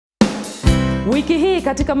Wiki hii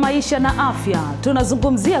katika Maisha na Afya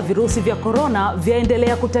tunazungumzia virusi vya korona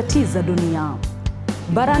vyaendelea kutatiza dunia.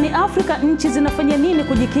 Barani Afrika nchi zinafanya nini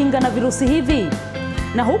kujikinga na virusi hivi?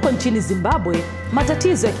 Na huko nchini Zimbabwe,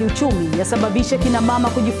 matatizo ya kiuchumi yasababisha kina mama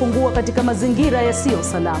kujifungua katika mazingira yasiyo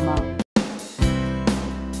salama.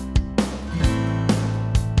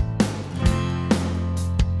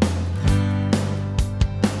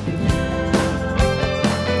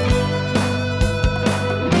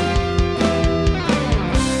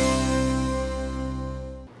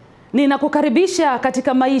 Ninakukaribisha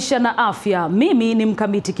katika Maisha na Afya. Mimi ni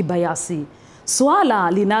Mkamiti Kibayasi.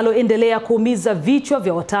 Suala linaloendelea kuumiza vichwa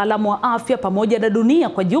vya wataalamu wa afya pamoja na dunia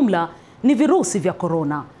kwa jumla ni virusi vya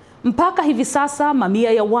korona. Mpaka hivi sasa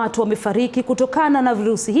mamia ya watu wamefariki kutokana na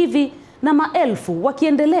virusi hivi na maelfu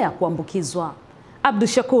wakiendelea kuambukizwa.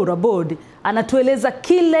 Abdushakur Abud anatueleza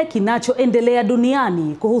kile kinachoendelea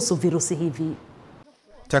duniani kuhusu virusi hivi.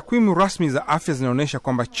 Takwimu rasmi za afya zinaonyesha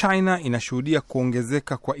kwamba China inashuhudia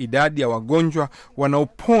kuongezeka kwa idadi ya wagonjwa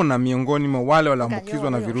wanaopona miongoni mwa wale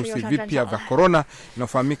walioambukizwa na virusi vipya vya korona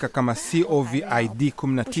inayofahamika kama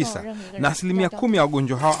COVID-19, na 10% ya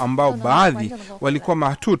wagonjwa hao ambao baadhi walikuwa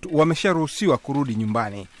mahututi wamesharuhusiwa kurudi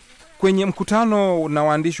nyumbani. Kwenye mkutano na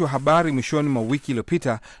waandishi wa habari mwishoni mwa wiki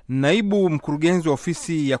iliyopita, naibu mkurugenzi wa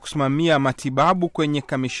ofisi ya kusimamia matibabu kwenye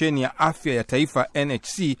kamisheni ya afya ya taifa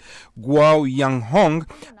NHC, Guo Yanghong,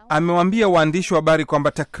 amewaambia waandishi wa habari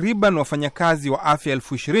kwamba takriban wafanyakazi wa afya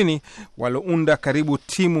 20,000 waliounda karibu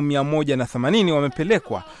timu 180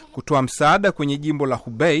 wamepelekwa kutoa msaada kwenye jimbo la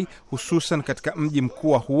Hubei, hususan katika mji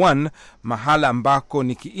mkuu wa Wuhan, mahala ambako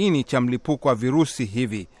ni kiini cha mlipuko wa virusi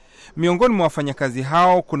hivi. Miongoni mwa wafanyakazi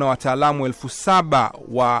hao kuna wataalamu 7,000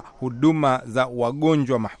 wa huduma za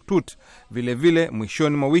wagonjwa mahututi. Vile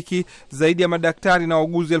mwishoni mwa wiki zaidi ya madaktari na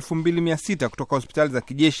wauguzi 2,600 kutoka hospitali za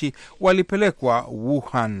kijeshi walipelekwa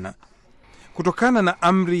Wuhan. Kutokana na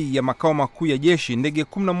amri ya makao makuu ya jeshi, ndege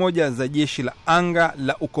 11 za jeshi la anga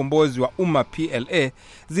la ukombozi wa umma PLA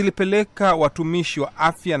zilipeleka watumishi wa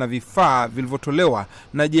afya na vifaa vilivyotolewa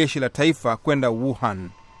na jeshi la taifa kwenda Wuhan.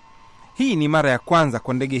 Hii ni mara ya kwanza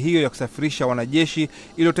kwa ndege hiyo ya kusafirisha wanajeshi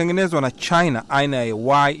iliyotengenezwa na China aina ya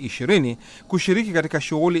Y-20 kushiriki katika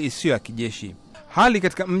shughuli isiyo ya kijeshi. Hali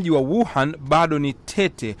katika mji wa Wuhan bado ni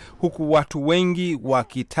tete, huku watu wengi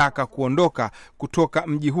wakitaka kuondoka kutoka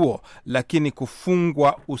mji huo, lakini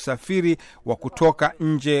kufungwa usafiri wa kutoka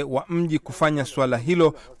nje wa mji kufanya suala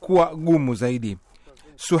hilo kuwa gumu zaidi.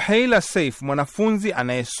 Suhaila Saif, mwanafunzi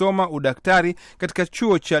anayesoma udaktari katika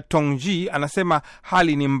chuo cha Tongji, anasema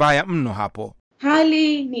hali ni mbaya mno hapo.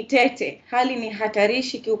 Hali ni tete, hali ni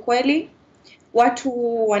hatarishi kiukweli.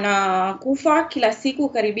 Watu wanakufa kila siku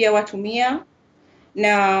karibia watu 100,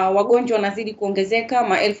 na wagonjwa wanazidi kuongezeka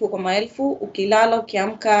maelfu kwa maelfu. Ukilala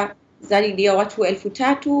ukiamka zaidi ya watu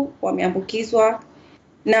 3,000 wameambukizwa.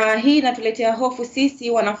 Na hii inatuletea hofu sisi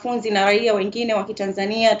wanafunzi na raia wengine wa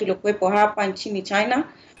Kitanzania tuliokuwepo hapa nchini China.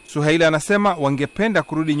 Suhaila anasema wangependa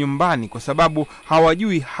kurudi nyumbani kwa sababu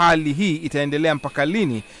hawajui hali hii itaendelea mpaka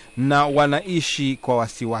lini na wanaishi kwa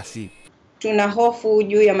wasiwasi. Tuna hofu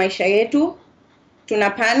juu ya maisha yetu. Tuna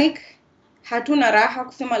panic. Hatuna raha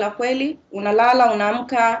kusema la kweli. Unalala,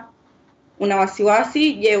 unaamka, una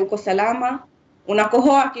wasiwasi, je, uko salama?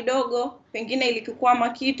 Unakohoa kidogo, pengine ilikikwama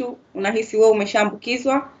kitu, unahisi wewe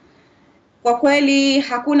umeshaambukizwa. Kwa kweli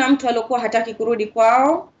hakuna mtu aliyokuwa hataki kurudi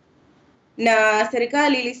kwao, na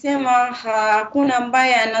serikali ilisema hakuna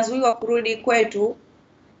ambaye anazuiwa kurudi kwetu,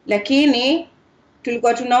 lakini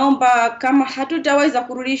tulikuwa tunaomba kama hatutaweza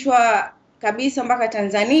kurudishwa kabisa mpaka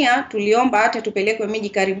Tanzania, tuliomba hata tupelekwe miji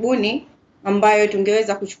karibuni ambayo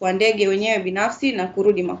tungeweza kuchukua ndege wenyewe binafsi na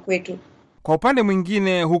kurudi makwetu. Kwa upande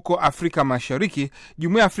mwingine, huko Afrika Mashariki,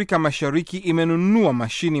 Jumuiya ya Afrika Mashariki imenunua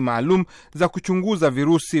mashini maalum za kuchunguza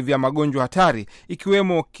virusi vya magonjwa hatari,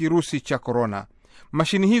 ikiwemo kirusi cha korona.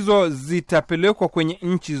 Mashini hizo zitapelekwa kwenye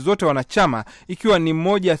nchi zote wanachama, ikiwa ni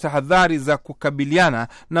moja ya tahadhari za kukabiliana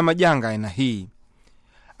na majanga aina hii.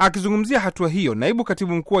 Akizungumzia hatua hiyo, naibu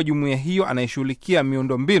katibu mkuu wa jumuiya hiyo anayeshughulikia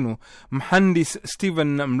miundombinu, mhandisi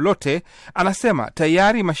Steven Mlote, anasema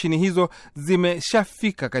tayari mashini hizo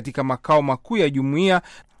zimeshafika katika makao makuu ya jumuiya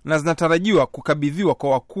na zinatarajiwa kukabidhiwa kwa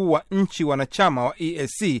wakuu wa nchi wanachama wa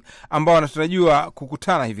EAC ambao wanatarajiwa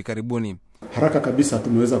kukutana hivi karibuni. Haraka kabisa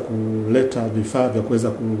tumeweza kuleta vifaa vya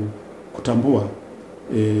kuweza kutambua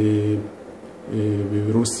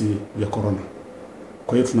virusi vya korona.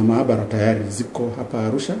 Kwa hiyo tuna maabara tayari ziko hapa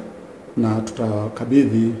Arusha na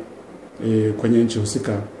tutakabidhi kwenye nchi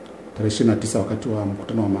husika tarehe 29 wakati wa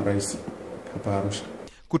mkutano wa marais hapa Arusha.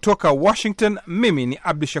 Kutoka Washington, mimi ni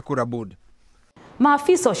Abdushakur Abud.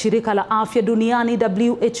 Maafisa wa shirika la Afya Duniani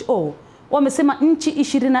WHO wamesema nchi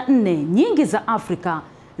 24 nyingi za Afrika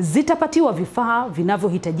zitapatiwa vifaa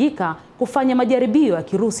vinavyohitajika kufanya majaribio ya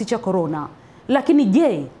kirusi cha korona. Lakini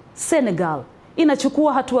je, Senegal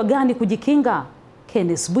inachukua hatua gani kujikinga?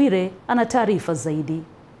 Kenneth Bwire ana taarifa zaidi.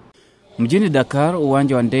 Mjini Dakar,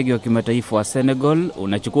 uwanja wa ndege wa kimataifa wa Senegal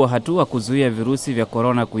unachukua hatua kuzuia virusi vya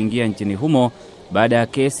korona kuingia nchini humo baada ya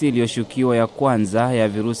kesi iliyoshukiwa ya kwanza ya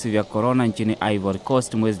virusi vya korona nchini Ivory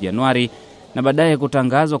Coast mwezi Januari, na baadaye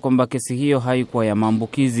kutangazwa kwamba kesi hiyo haikuwa ya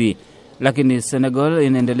maambukizi. Lakini Senegal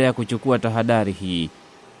inaendelea kuchukua tahadhari hii.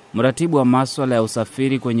 Mratibu wa masuala ya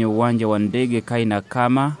usafiri kwenye uwanja wa ndege Kaina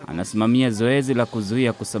Kama anasimamia zoezi la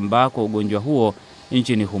kuzuia kusambaa kwa ugonjwa huo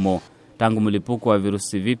nchini humo. Tangu mlipuko wa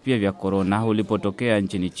virusi vipya vya korona ulipotokea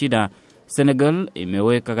nchini China, Senegal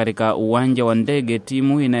imeweka katika uwanja wa ndege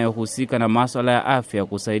timu inayohusika na masuala ya afya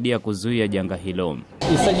kusaidia kuzuia janga hilo.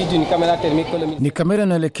 Ni kamera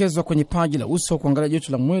inaelekezwa kwenye paji la uso kuangalia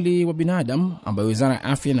joto la mwili wa binadamu, ambayo Wizara ya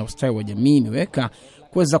Afya na Ustawi wa Jamii imeweka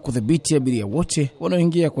kuweza kudhibiti abiria wote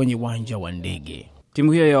wanaoingia kwenye uwanja wa ndege.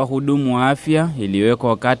 Timu hiyo ya wahudumu wa afya iliwekwa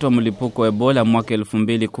wakati wa mlipuko wa Ebola mwaka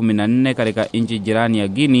 2014 katika nchi jirani ya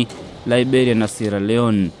Guinea, Liberia na Sierra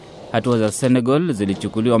Leone. Hatua za Senegal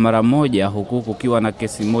zilichukuliwa mara moja, huku kukiwa na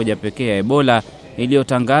kesi moja pekee ya Ebola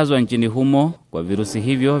iliyotangazwa nchini humo kwa virusi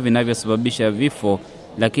hivyo vinavyosababisha vifo,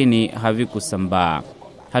 lakini havikusambaa.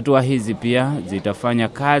 Hatua hizi pia zitafanya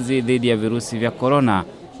kazi dhidi ya virusi vya korona,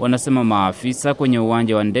 wanasema maafisa kwenye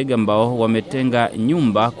uwanja wa ndege ambao wametenga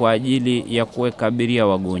nyumba kwa ajili ya kuweka abiria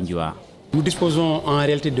wagonjwa.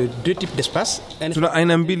 Tuna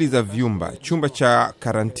aina mbili za vyumba, chumba cha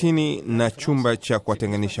karantini na chumba cha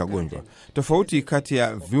kuwatenganisha wagonjwa. Tofauti kati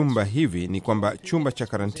ya vyumba hivi ni kwamba chumba cha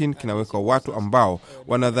karantini kinaweka watu ambao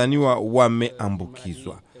wanadhaniwa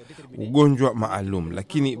wameambukizwa ugonjwa maalum,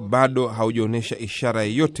 lakini bado haujaonesha ishara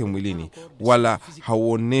yoyote mwilini wala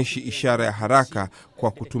hauoneshi ishara ya haraka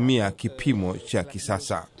kwa kutumia kipimo cha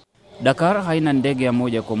kisasa. Dakar haina ndege ya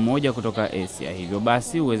moja kwa moja kutoka Asia, hivyo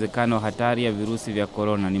basi uwezekano wa hatari ya virusi vya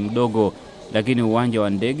korona ni mdogo, lakini uwanja wa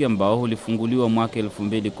ndege ambao ulifunguliwa mwaka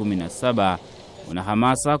 2017 una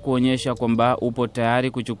hamasa kuonyesha kwamba upo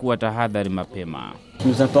tayari kuchukua tahadhari mapema.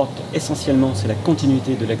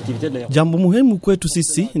 Jambo muhimu kwetu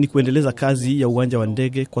sisi ni kuendeleza kazi ya uwanja wa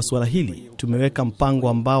ndege. Kwa suala hili tumeweka mpango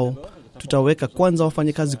ambao tutaweka kwanza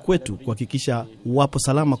wafanyakazi kwetu kuhakikisha wapo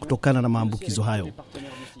salama kutokana na maambukizo hayo,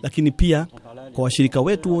 lakini pia kwa washirika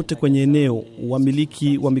wetu wote kwenye eneo,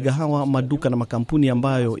 wamiliki wa migahawa, maduka na makampuni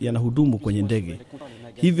ambayo yanahudumu kwenye ndege.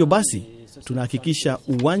 Hivyo basi tunahakikisha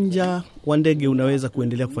uwanja wa ndege unaweza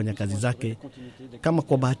kuendelea kufanya kazi zake kama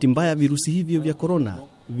kwa bahati mbaya virusi hivyo vya korona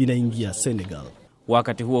vinaingia Senegal.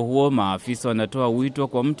 Wakati huo huo, maafisa wanatoa wito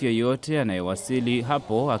kwa mtu yeyote anayewasili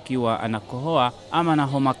hapo akiwa anakohoa ama na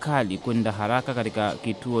homa kali kwenda haraka katika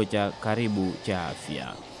kituo cha karibu cha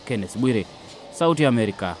afya. Kenneth Bwire, Sauti ya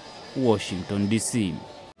Amerika, Washington DC.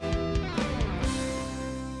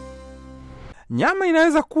 Nyama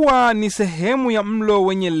inaweza kuwa ni sehemu ya mlo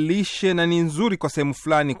wenye lishe na ni nzuri kwa sehemu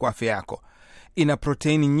fulani kwa afya yako. Ina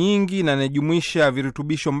proteini nyingi na inajumuisha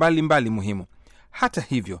virutubisho mbalimbali muhimu. Hata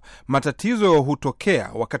hivyo, matatizo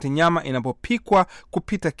hutokea wakati nyama inapopikwa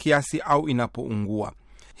kupita kiasi au inapoungua.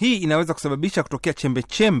 Hii inaweza kusababisha kutokea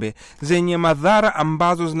chembe-chembe zenye madhara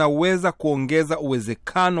ambazo zinaweza kuongeza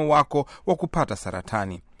uwezekano wako wa kupata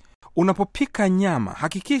saratani. Unapopika nyama,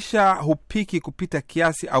 hakikisha hupiki kupita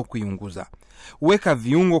kiasi au kuiunguza. Weka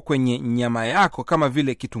viungo kwenye nyama yako kama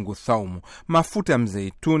vile kitunguu saumu, mafuta ya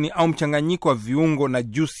mzeituni au mchanganyiko wa viungo na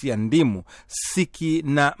juisi ya ndimu, siki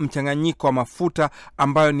na mchanganyiko wa mafuta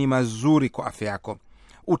ambayo ni mazuri kwa afya yako.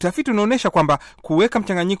 Utafiti unaonyesha kwamba kuweka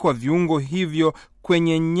mchanganyiko wa viungo hivyo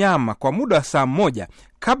kwenye nyama kwa muda wa saa moja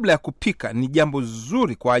kabla ya kupika ni jambo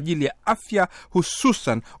zuri kwa ajili ya afya,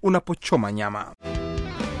 hususan unapochoma nyama.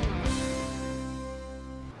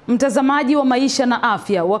 Mtazamaji wa Maisha na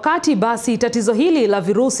Afya, wakati basi tatizo hili la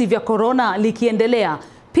virusi vya korona likiendelea,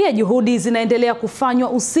 pia juhudi zinaendelea kufanywa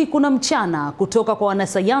usiku na mchana kutoka kwa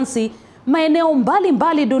wanasayansi maeneo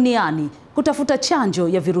mbalimbali duniani kutafuta chanjo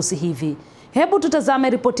ya virusi hivi. Hebu tutazame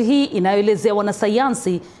ripoti hii inayoelezea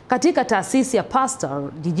wanasayansi katika taasisi ya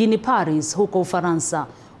Pasteur jijini Paris huko Ufaransa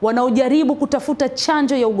wanaojaribu kutafuta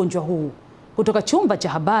chanjo ya ugonjwa huu. Kutoka chumba cha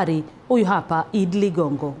habari, huyu hapa Idli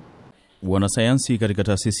Gongo. Wanasayansi katika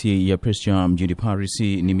taasisi ya Pasteur mjini Paris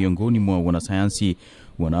ni miongoni mwa wanasayansi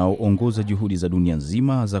wanaoongoza juhudi za dunia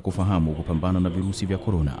nzima za kufahamu kupambana na virusi vya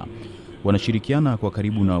korona. Wanashirikiana kwa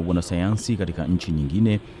karibu na wanasayansi katika nchi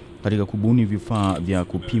nyingine katika kubuni vifaa vya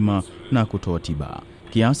kupima na kutoa tiba.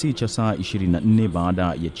 kiasi cha saa 24 baada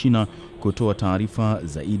ya China kutoa taarifa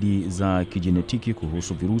zaidi za kijenetiki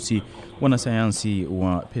kuhusu virusi. Wanasayansi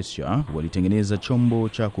wa Pesha walitengeneza chombo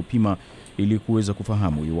cha kupima ili kuweza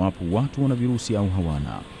kufahamu iwapo watu wana virusi au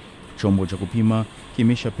hawana. Chombo cha kupima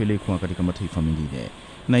kimeshapelekwa katika mataifa mengine.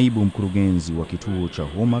 Naibu mkurugenzi wa kituo cha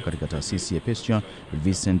homa katika taasisi ya Pesha,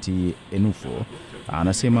 Vincent Enufo,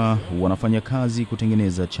 anasema wanafanya kazi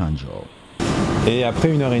kutengeneza chanjo.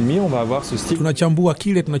 Tunachambua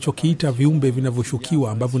kile tunachokiita viumbe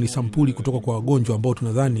vinavyoshukiwa ambavyo ni sampuli kutoka kwa wagonjwa ambao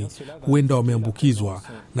tunadhani huenda wameambukizwa,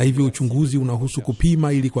 na hivyo uchunguzi unahusu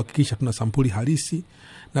kupima ili kuhakikisha tuna sampuli halisi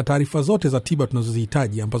na taarifa zote za tiba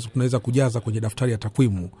tunazozihitaji ambazo tunaweza kujaza kwenye daftari ya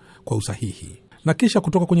takwimu kwa usahihi. Na kisha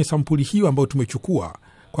kutoka kwenye sampuli hiyo ambayo tumechukua,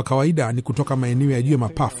 kwa kawaida ni kutoka maeneo ya juu ya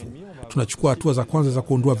mapafu, tunachukua hatua za kwanza za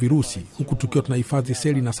kuondoa virusi, huku tukiwa tunahifadhi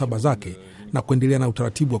seli na saba zake na kuendelea na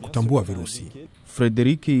utaratibu wa kutambua virusi.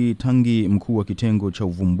 Frederiki Tangi, mkuu wa kitengo cha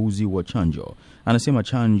uvumbuzi wa chanjo, anasema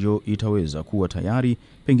chanjo itaweza kuwa tayari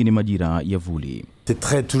pengine majira ya vuli.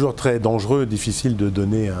 Toujours très dangereux, difficile de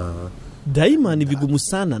donner un... Daima ni vigumu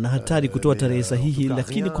sana na hatari kutoa tarehe sahihi,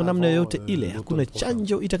 lakini kwa namna yoyote ile hakuna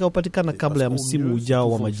chanjo itakayopatikana kabla ya msimu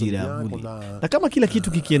ujao wa majira ya vuli. Na kama kila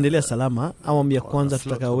kitu kikiendelea salama, awamu ya kwanza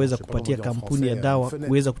tutakayoweza kupatia kampuni ya dawa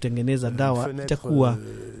kuweza kutengeneza dawa itakuwa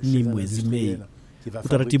ni mwezi Mei.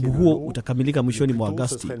 Utaratibu huo utakamilika mwishoni mwa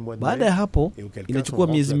Agosti. Baada ya hapo inachukua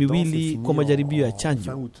miezi 2 kwa majaribio ya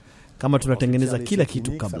chanjo, kama tunatengeneza kila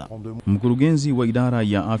kitu kabla. Mkurugenzi wa idara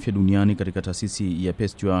ya Afya Duniani katika taasisi ya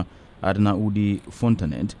Pestua, Arnaudi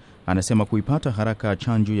Fontanet, anasema kuipata haraka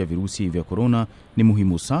chanjo ya virusi vya korona ni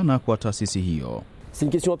muhimu sana kwa taasisi hiyo.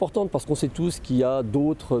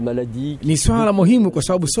 Ni swala muhimu kwa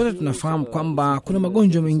sababu sote tunafahamu kwamba kuna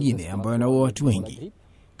magonjwa mengine ambayo yanaua watu wengi.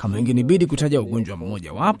 Kama ingenibidi kutaja ugonjwa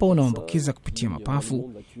mmoja wapo unaoambukiza kupitia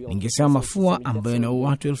mapafu, ningesema mafua ambayo yanaua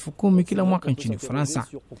watu 10,000 kila mwaka nchini Ufaransa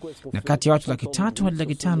na kati ya watu 300,000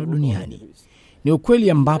 hadi 500,000 duniani. Ni ukweli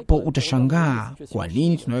ambapo utashangaa kwa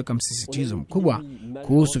nini tunaweka msisitizo mkubwa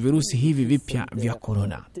kuhusu virusi hivi vipya vya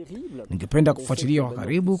korona. Ningependa kufuatilia kwa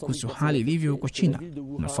karibu kuhusu hali ilivyo huko China.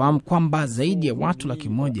 Unafahamu kwamba zaidi ya watu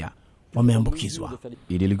 100,000 wameambukizwa.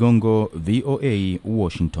 Idi Ligongo, VOA,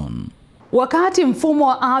 Washington. Wakati mfumo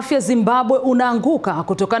wa afya Zimbabwe unaanguka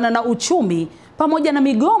kutokana na uchumi pamoja na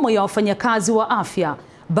migomo ya wafanyakazi wa afya,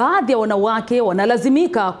 baadhi ya wanawake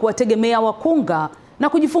wanalazimika kuwategemea wakunga na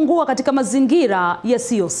kujifungua katika mazingira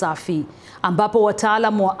yasiyo safi, ambapo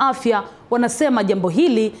wataalamu wa afya wanasema jambo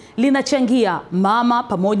hili linachangia mama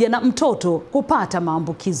pamoja na mtoto kupata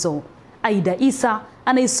maambukizo. Aida Isa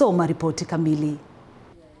anaisoma ripoti kamili.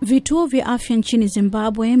 Vituo vya afya nchini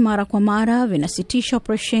Zimbabwe mara kwa mara vinasitisha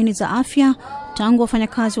operesheni za afya tangu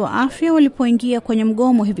wafanyakazi wa afya walipoingia kwenye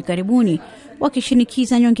mgomo hivi karibuni,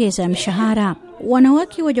 wakishinikiza nyongeza ya mishahara.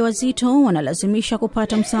 Wanawake wajawazito wanalazimisha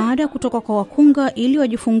kupata msaada kutoka kwa wakunga ili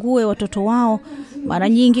wajifungue watoto wao, mara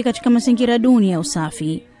nyingi katika mazingira duni ya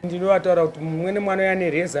usafi.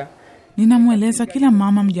 Ninamweleza kila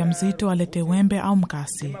mama mjamzito alete wembe au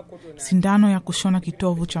mkasi, sindano ya kushona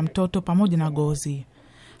kitovu cha mtoto pamoja na gozi.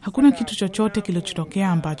 Hakuna kitu chochote kilichotokea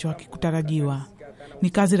ambacho hakikutarajiwa. Ni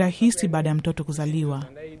kazi rahisi baada ya mtoto kuzaliwa.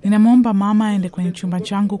 Ninamwomba mama aende kwenye chumba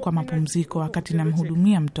changu kwa mapumziko wakati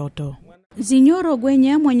namhudumia mtoto. Zinyoro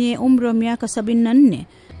Gwenya mwenye umri wa miaka 74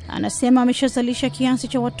 anasema ameshazalisha kiasi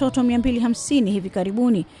cha watoto 250 hivi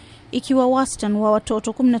karibuni, ikiwa wastani wa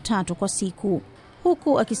watoto 13 kwa siku.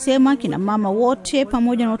 Huku akisema kina mama wote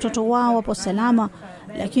pamoja na watoto wao wapo salama,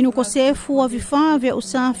 lakini ukosefu wa vifaa vya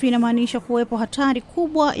usafi inamaanisha kuwepo hatari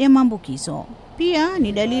kubwa ya maambukizo. Pia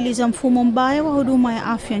ni dalili za mfumo mbaya wa huduma ya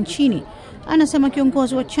afya nchini, anasema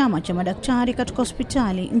kiongozi wa chama cha madaktari katika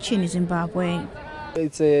hospitali nchini Zimbabwe.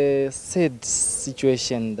 It's a sad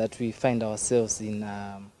situation that we find ourselves in.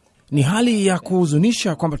 Ni hali ya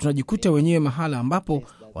kuhuzunisha kwamba tunajikuta wenyewe mahala ambapo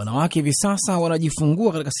wanawake hivi sasa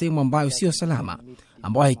wanajifungua katika sehemu ambayo sio salama,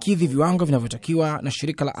 ambayo haikidhi viwango vinavyotakiwa na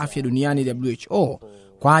shirika la afya duniani WHO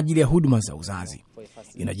kwa ajili ya huduma za uzazi.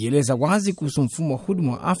 Inajieleza wazi kuhusu mfumo wa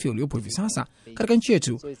huduma wa afya uliopo hivi sasa katika nchi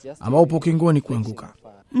yetu ambao upo ukingoni kuanguka.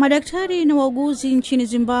 Madaktari na wauguzi nchini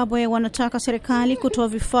Zimbabwe wanataka serikali kutoa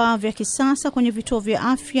vifaa vya kisasa kwenye vituo vya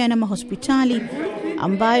afya na mahospitali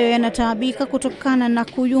ambayo yanataabika kutokana na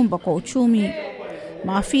kuyumba kwa uchumi.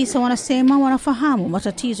 Maafisa wanasema wanafahamu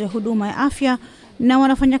matatizo ya huduma ya afya na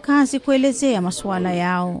wanafanya kazi kuelezea masuala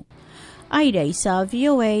yao. Aida Isa,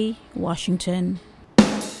 VOA, Washington.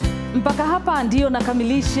 Mpaka hapa ndio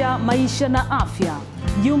nakamilisha Maisha na Afya.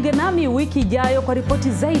 Jiunge nami wiki ijayo kwa ripoti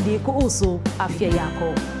zaidi kuhusu afya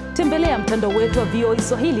yako. Tembelea mtandao wetu wa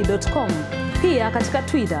voaswahili.com, pia katika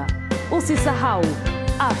Twitter. Usisahau,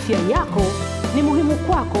 afya yako ni muhimu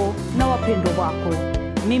kwako na wapendwa wako.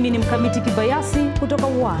 Mimi ni Mkamiti Kibayasi kutoka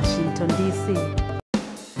Washington DC.